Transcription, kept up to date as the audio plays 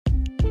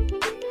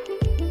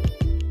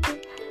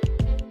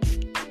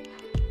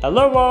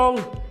Hello, all.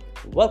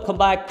 Welcome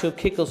back to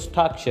Kiko's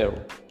Talk Show.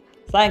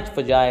 Thanks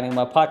for joining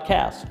my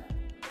podcast.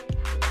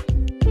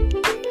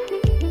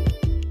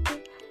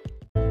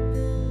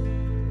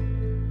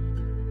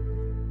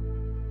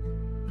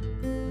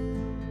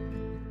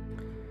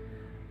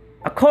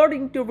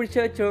 According to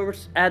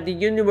researchers at the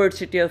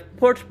University of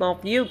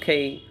Portsmouth,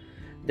 UK,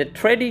 the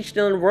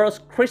traditional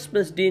roast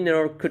Christmas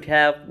dinner could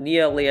have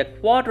nearly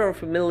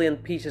 250,000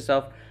 pieces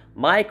of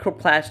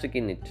microplastic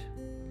in it.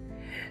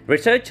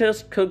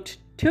 Researchers cooked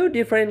two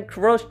different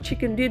roast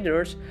chicken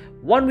dinners,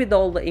 one with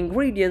all the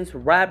ingredients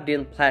wrapped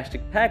in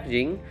plastic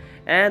packaging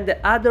and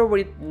the other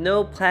with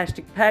no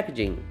plastic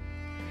packaging.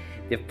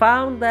 They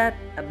found that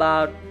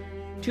about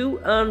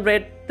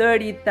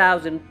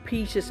 230,000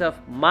 pieces of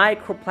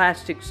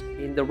microplastics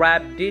in the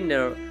wrapped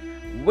dinner,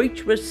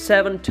 which was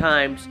 7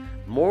 times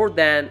more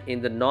than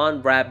in the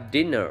non-wrapped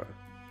dinner.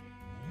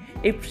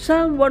 If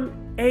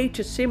someone ate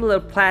a similar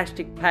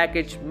plastic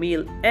packaged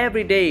meal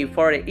every day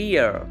for a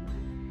year,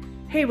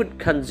 he would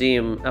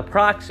consume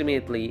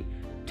approximately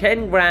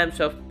 10 grams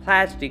of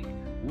plastic,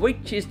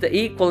 which is the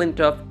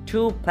equivalent of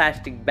 2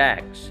 plastic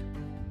bags.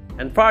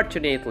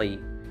 Unfortunately,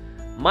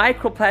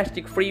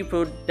 microplastic-free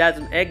food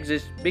doesn't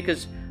exist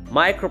because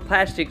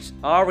microplastics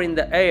are in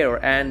the air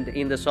and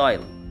in the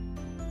soil.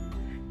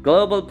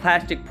 Global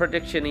plastic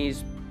production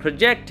is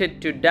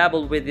projected to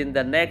double within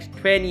the next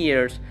 20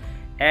 years,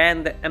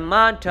 and the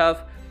amount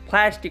of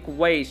plastic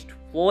waste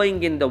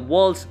flowing in the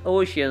world's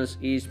oceans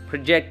is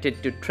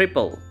projected to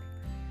triple.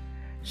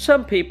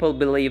 Some people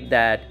believe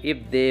that if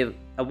they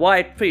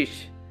avoid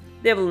fish,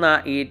 they will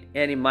not eat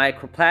any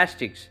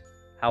microplastics.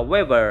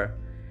 However,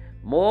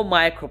 more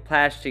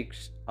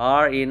microplastics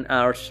are in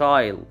our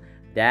soil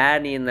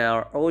than in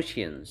our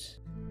oceans.